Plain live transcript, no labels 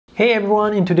Hey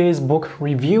everyone, in today's book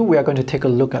review, we are going to take a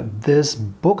look at this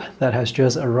book that has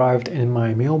just arrived in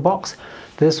my mailbox.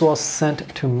 This was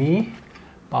sent to me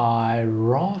by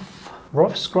Rolf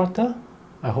Schroeter.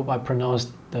 I hope I pronounced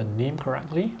the name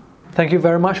correctly. Thank you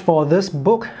very much for this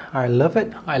book. I love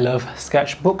it. I love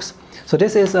sketchbooks. So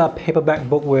this is a paperback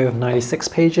book with 96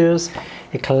 pages.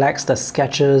 It collects the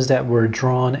sketches that were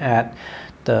drawn at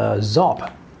the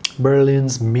ZOP,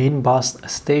 Berlin's main bus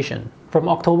station. From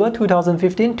October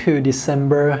 2015 to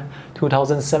December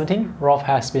 2017, Rolf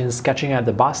has been sketching at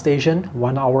the bus station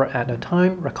 1 hour at a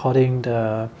time, recording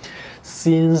the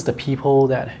scenes, the people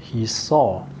that he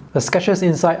saw. The sketches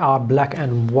inside are black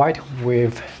and white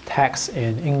with text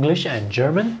in English and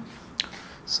German.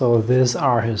 So these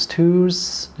are his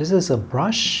tools. This is a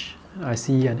brush. I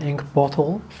see an ink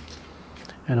bottle.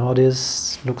 And all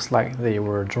this looks like they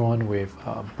were drawn with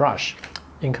a brush.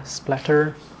 Ink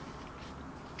splatter.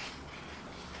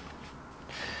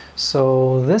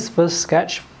 So this first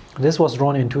sketch, this was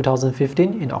drawn in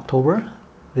 2015 in October.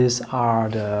 These are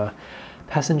the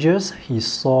passengers he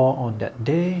saw on that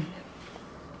day.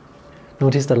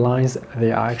 Notice the lines,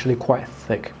 they are actually quite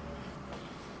thick.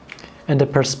 And the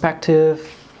perspective,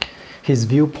 his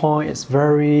viewpoint is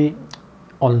very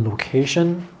on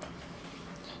location.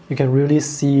 You can really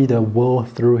see the world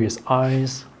through his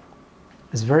eyes.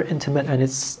 It's very intimate and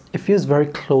it feels very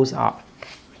close up.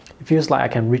 It feels like I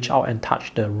can reach out and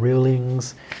touch the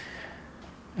railings.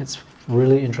 It's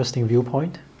really interesting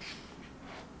viewpoint.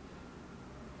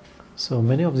 So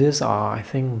many of these are, I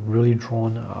think, really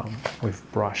drawn with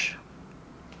brush.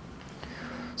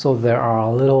 So there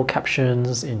are little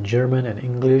captions in German and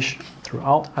English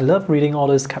throughout. I love reading all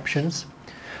those captions.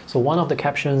 So one of the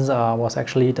captions was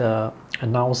actually the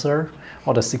announcer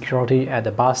or the security at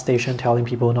the bus station telling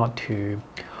people not to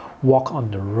walk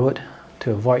on the road to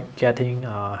avoid getting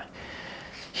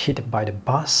hit by the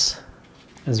bus.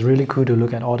 It's really cool to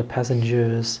look at all the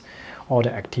passengers, all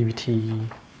the activity.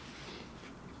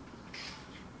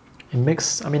 It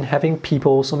makes, having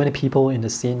people, so many people in the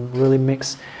scene really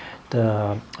makes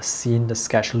the scene, the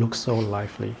sketch look so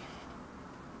lively.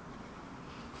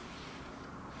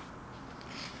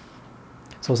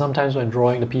 So sometimes when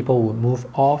drawing, the people would move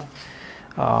off,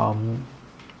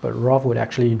 but Rolf would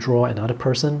actually draw another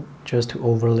person just to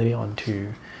overlay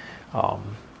onto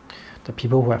the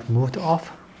people who have moved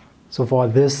off. So for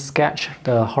this sketch,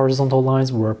 the horizontal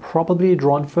lines were probably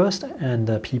drawn first and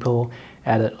the people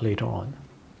added later on.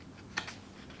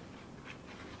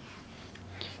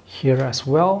 Here as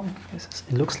well,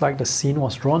 it looks like the scene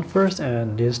was drawn first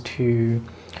and these two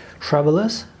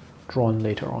travelers drawn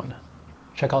later on.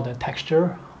 Check out the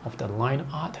texture of the line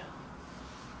art.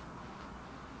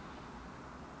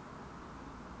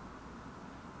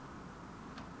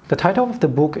 The title of the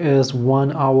book is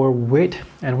 1 Hour Wait,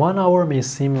 and 1 hour may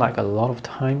seem like a lot of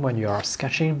time when you are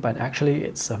sketching, but actually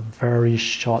it's a very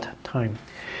short time.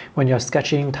 When you're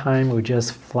sketching, time will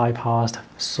just fly past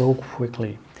so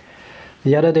quickly.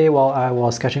 The other day while I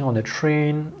was sketching on the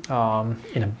train,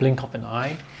 in a blink of an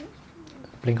eye,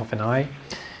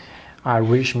 I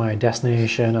reached my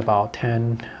destination about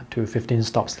 10 to 15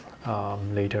 stops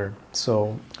later.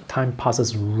 So time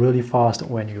passes really fast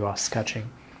when you are sketching.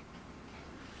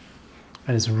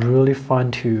 And it's really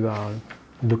fun to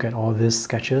look at all these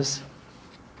sketches.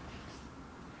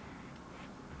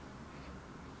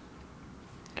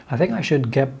 I think I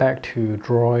should get back to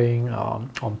drawing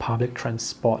on public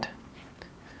transport.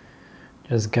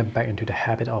 Just get back into the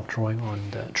habit of drawing on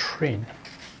the train.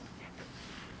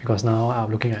 Because now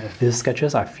I'm looking at these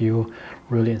sketches, I feel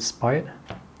really inspired.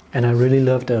 And I really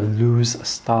love the loose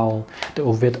style, the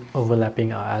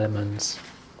overlapping elements.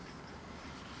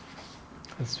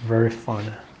 It's very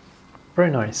fun,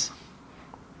 very nice.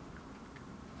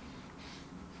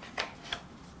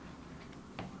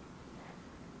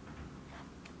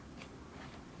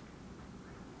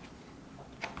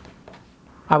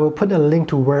 I will put a link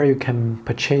to where you can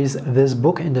purchase this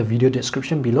book in the video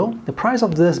description below. The price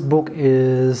of this book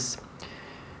is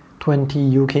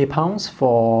 20 UK pounds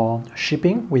for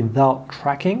shipping without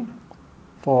tracking.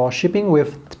 For shipping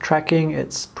with tracking,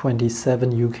 it's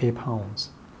 27 UK pounds.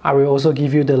 I will also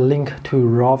give you the link to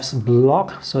Rolf's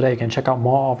blog so that you can check out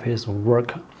more of his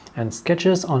work and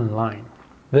sketches online.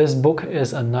 This book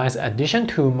is a nice addition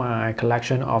to my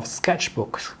collection of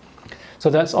sketchbooks. So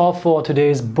that's all for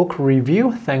today's book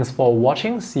review. Thanks for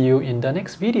watching. See you in the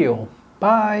next video.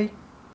 Bye!